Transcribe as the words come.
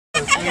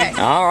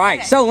Okay. All right.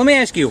 Okay. So let me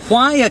ask you,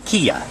 why a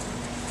Kia?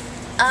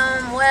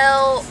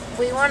 Well,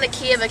 we wanted a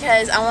Kia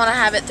because I want to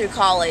have it through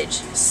college.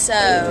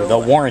 So The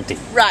warranty.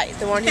 Right,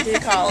 the warranty through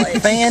college.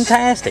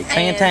 Fantastic,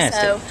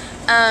 fantastic.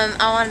 And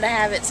so, I wanted to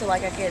have it so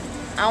like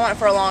I want it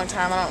for a long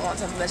time. I don't want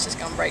something that's just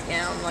gonna break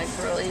down like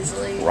real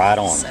easily. Right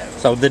on.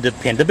 So the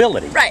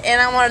dependability. Right,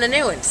 and I wanted a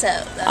new one, so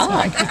that's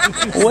why I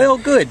got it. Well,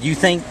 good. You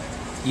think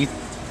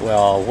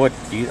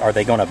are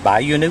they going to buy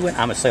you a new one?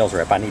 I'm a sales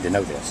rep. I need to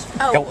know this.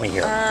 Oh, Help me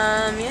here.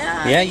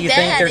 Yeah. Yeah, you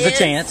think there's a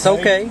chance?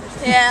 Okay.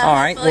 Yeah. All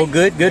right. Well,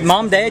 good. Good.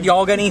 Mom, Dad,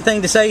 y'all got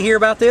anything to say here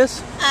about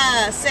this?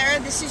 Sarah,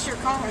 this is your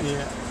car.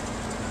 Yeah.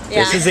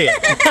 This is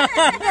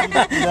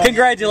it.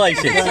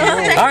 Congratulations.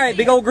 All right,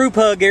 big old group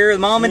hug here with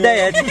Mom and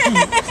Dad.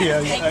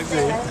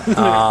 Yeah,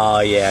 Oh,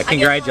 yeah.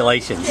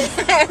 Congratulations.